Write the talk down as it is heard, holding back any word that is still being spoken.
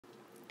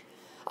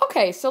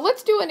Okay, so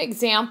let's do an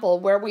example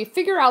where we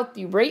figure out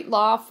the rate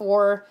law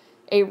for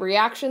a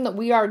reaction that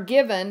we are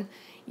given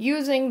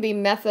using the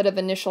method of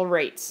initial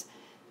rates.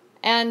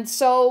 And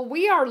so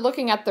we are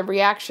looking at the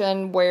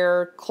reaction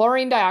where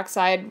chlorine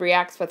dioxide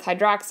reacts with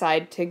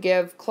hydroxide to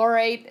give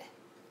chlorine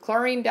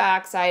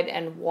dioxide,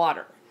 and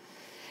water.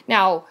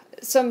 Now,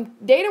 some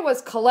data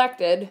was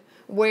collected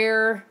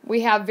where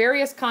we have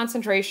various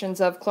concentrations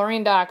of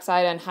chlorine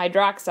dioxide and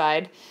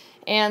hydroxide,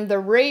 and the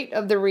rate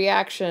of the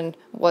reaction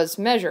was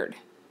measured.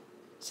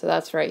 So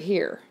that's right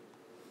here.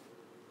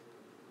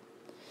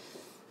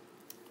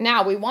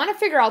 Now, we want to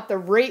figure out the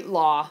rate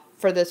law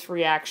for this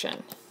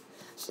reaction.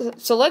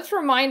 So let's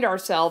remind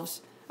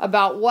ourselves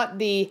about what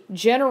the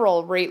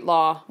general rate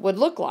law would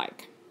look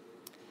like.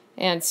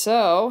 And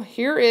so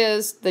here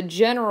is the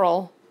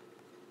general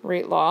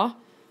rate law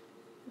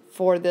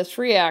for this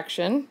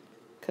reaction,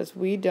 because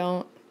we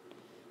don't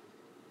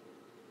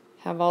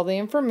have all the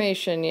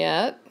information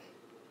yet.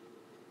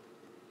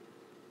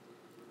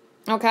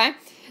 Okay,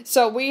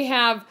 so we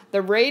have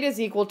the rate is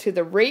equal to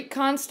the rate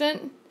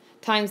constant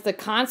times the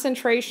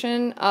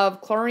concentration of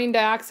chlorine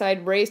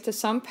dioxide raised to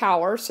some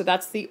power, so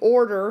that's the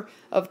order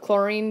of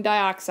chlorine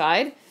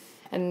dioxide,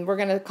 and we're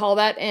going to call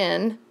that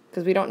N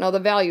because we don't know the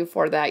value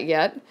for that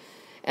yet.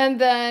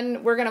 And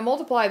then we're going to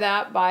multiply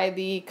that by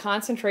the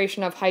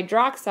concentration of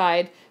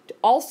hydroxide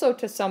also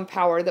to some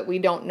power that we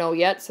don't know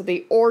yet, so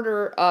the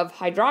order of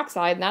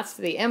hydroxide, and that's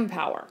the M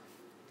power.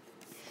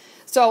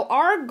 So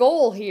our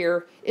goal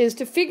here is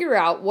to figure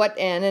out what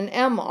N and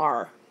M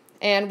are,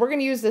 and we're going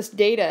to use this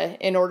data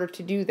in order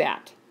to do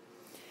that.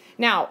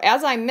 Now,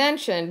 as I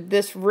mentioned,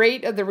 this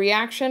rate of the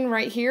reaction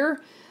right here,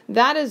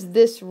 that is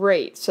this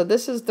rate. So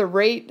this is the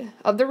rate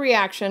of the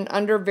reaction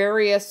under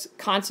various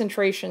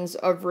concentrations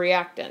of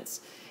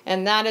reactants,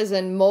 and that is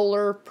in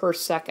molar per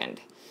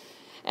second.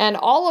 And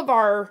all of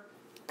our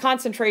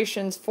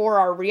concentrations for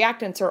our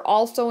reactants are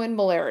also in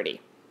molarity.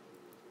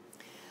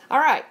 All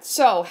right,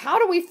 so how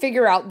do we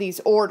figure out these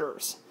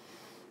orders?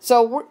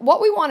 So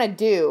what we want to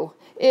do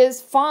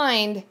is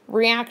find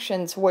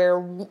reactions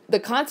where the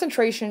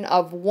concentration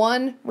of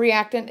one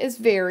reactant is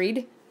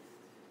varied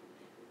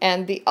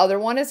and the other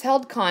one is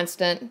held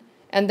constant,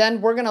 and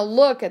then we're going to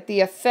look at the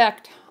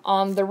effect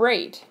on the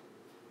rate.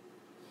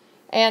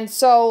 And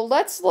so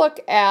let's look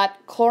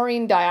at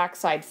chlorine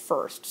dioxide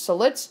first. So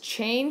let's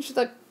change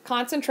the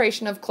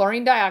concentration of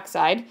chlorine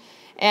dioxide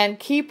and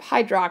keep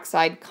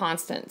hydroxide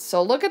constant.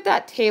 So look at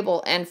that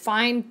table and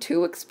find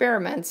two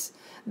experiments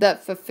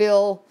that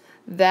fulfill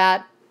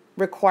that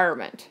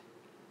requirement.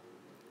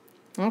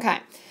 Okay,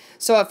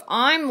 so if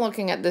I'm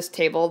looking at this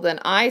table, then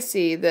I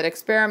see that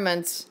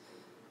experiments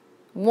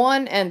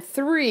 1 and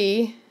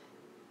 3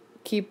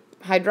 keep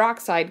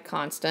hydroxide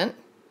constant,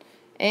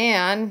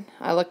 and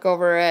I look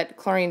over at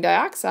chlorine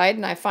dioxide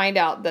and I find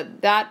out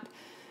that that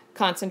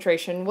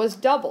concentration was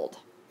doubled.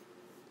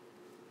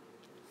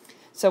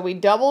 So we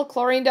double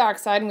chlorine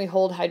dioxide and we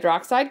hold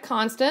hydroxide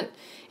constant,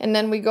 and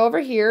then we go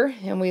over here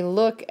and we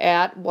look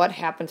at what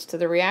happens to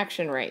the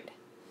reaction rate.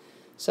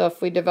 So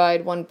if we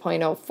divide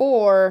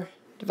 1.04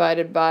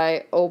 divided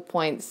by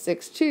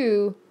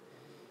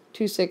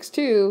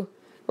 0.62262,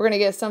 we're going to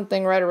get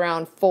something right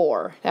around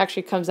 4. It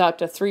actually comes out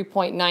to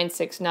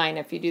 3.969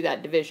 if you do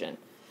that division.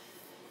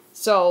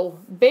 So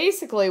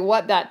basically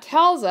what that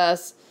tells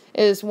us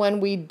is when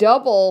we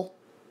double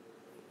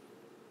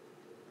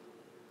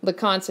the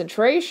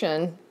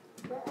concentration,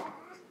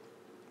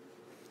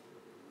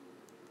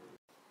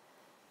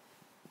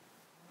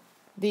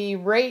 the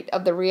rate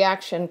of the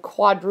reaction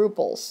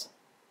quadruples.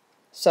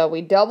 So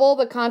we double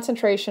the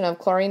concentration of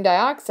chlorine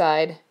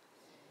dioxide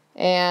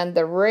and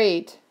the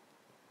rate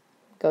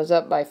goes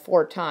up by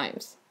 4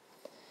 times.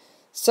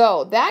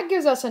 So that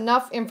gives us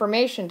enough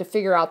information to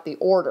figure out the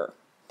order.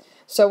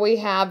 So we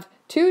have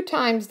 2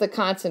 times the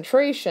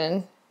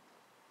concentration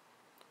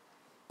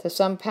to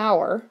some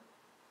power,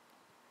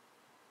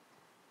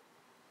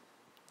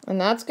 and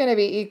that's going to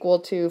be equal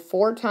to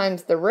 4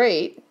 times the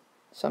rate.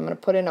 So I'm going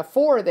to put in a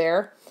 4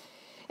 there.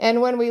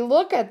 And when we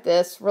look at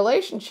this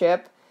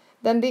relationship,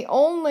 then the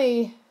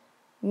only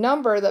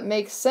number that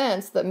makes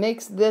sense, that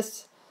makes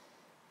this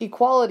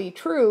equality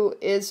true,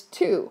 is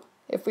 2.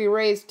 If we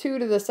raise 2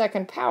 to the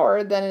second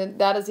power, then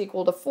that is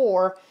equal to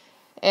 4.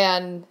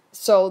 And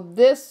so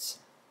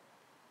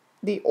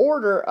the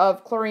order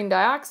of chlorine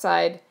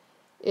dioxide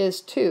is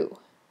 2.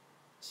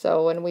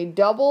 So when we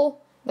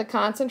double the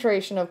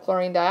concentration of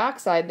chlorine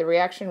dioxide, the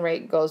reaction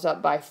rate goes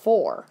up by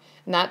 4.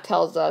 And that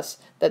tells us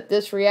that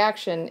this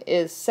reaction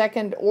is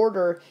second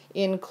order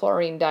in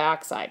chlorine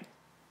dioxide.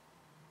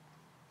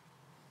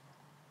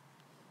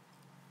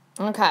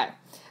 Okay,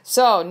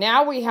 so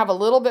now we have a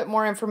little bit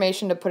more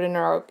information to put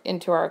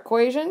into our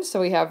equation.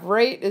 So we have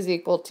rate is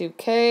equal to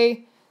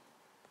K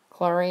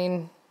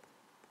chlorine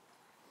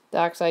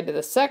dioxide to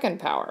the second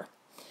power.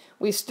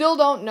 We still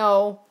don't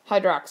know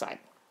hydroxide.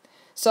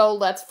 So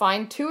let's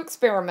find 2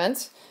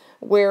 experiments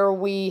where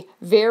we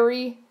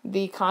vary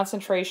the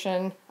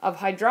concentration of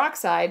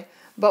hydroxide,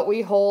 but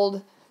we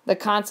hold the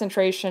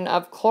concentration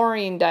of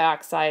chlorine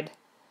dioxide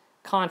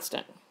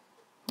constant.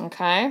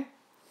 Okay?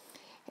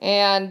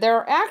 And there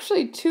are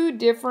actually two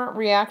different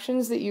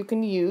reactions that you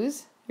can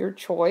use, your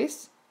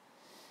choice.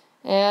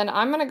 And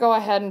I'm going to go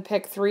ahead and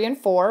pick 3 and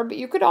 4, but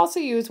you could also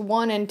use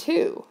 1 and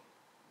 2.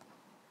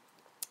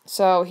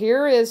 So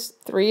here is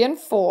 3 and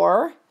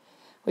 4.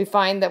 We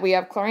find that we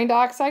have chlorine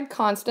dioxide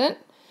constant.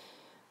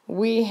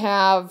 We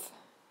have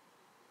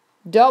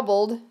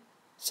doubled,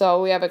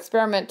 so we have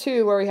experiment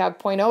 2 where we have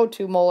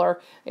 0.02 molar.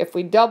 If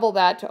we double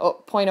that to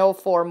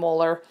 0.04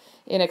 molar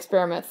in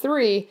experiment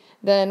 3,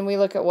 then we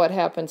look at what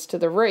happens to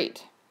the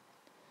rate.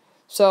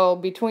 So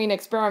between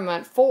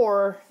experiment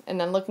 4 and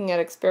then looking at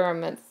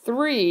experiment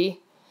 3,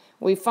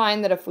 we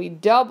find that if we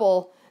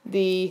double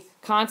the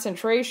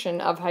concentration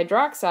of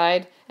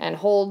hydroxide and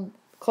hold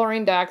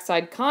chlorine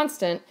dioxide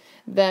constant,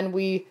 then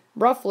we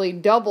roughly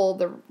double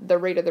the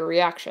rate of the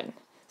reaction.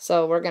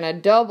 So we're going to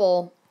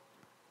double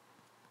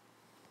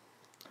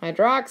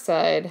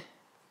hydroxide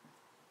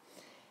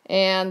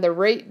and the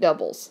rate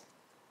doubles.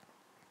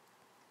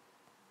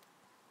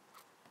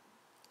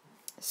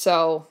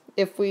 So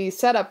if we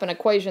set up an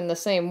equation the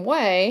same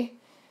way,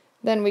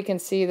 then we can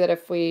see that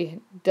if we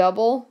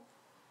double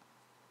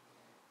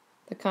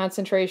the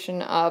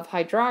concentration of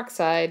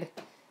hydroxide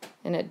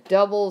and it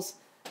doubles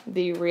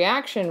the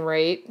reaction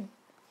rate,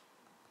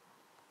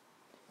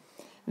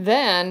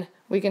 then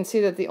we can see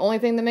that the only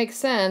thing that makes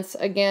sense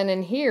again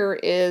in here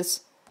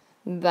is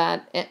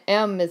that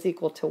M is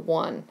equal to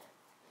 1.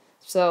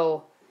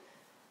 So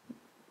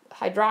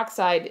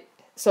hydroxide,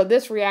 so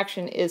this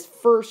reaction is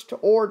first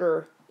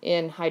order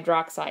in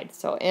hydroxide.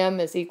 So M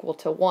is equal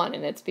to 1,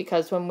 and it's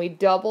because when we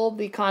double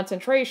the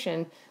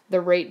concentration, the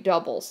rate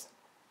doubles.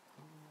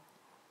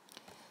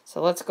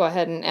 So let's go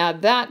ahead and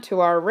add that to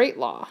our rate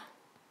law.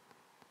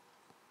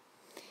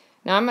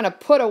 Now I'm going to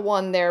put a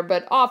 1 there,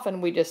 but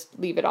often we just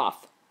leave it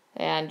off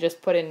and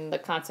just put in the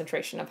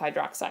concentration of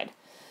hydroxide.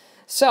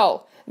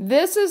 So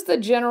this is the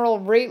general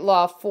rate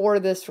law for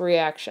this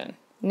reaction.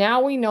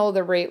 Now we know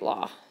the rate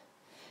law.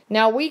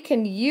 Now we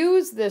can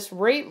use this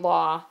rate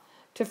law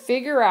to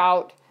figure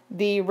out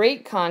the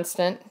rate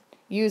constant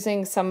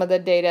using some of the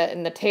data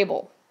in the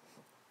table.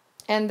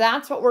 And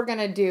that's what we're going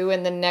to do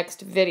in the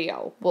next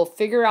video. We'll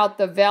figure out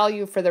the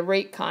value for the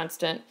rate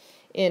constant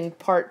in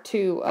part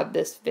 2 of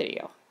this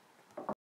video.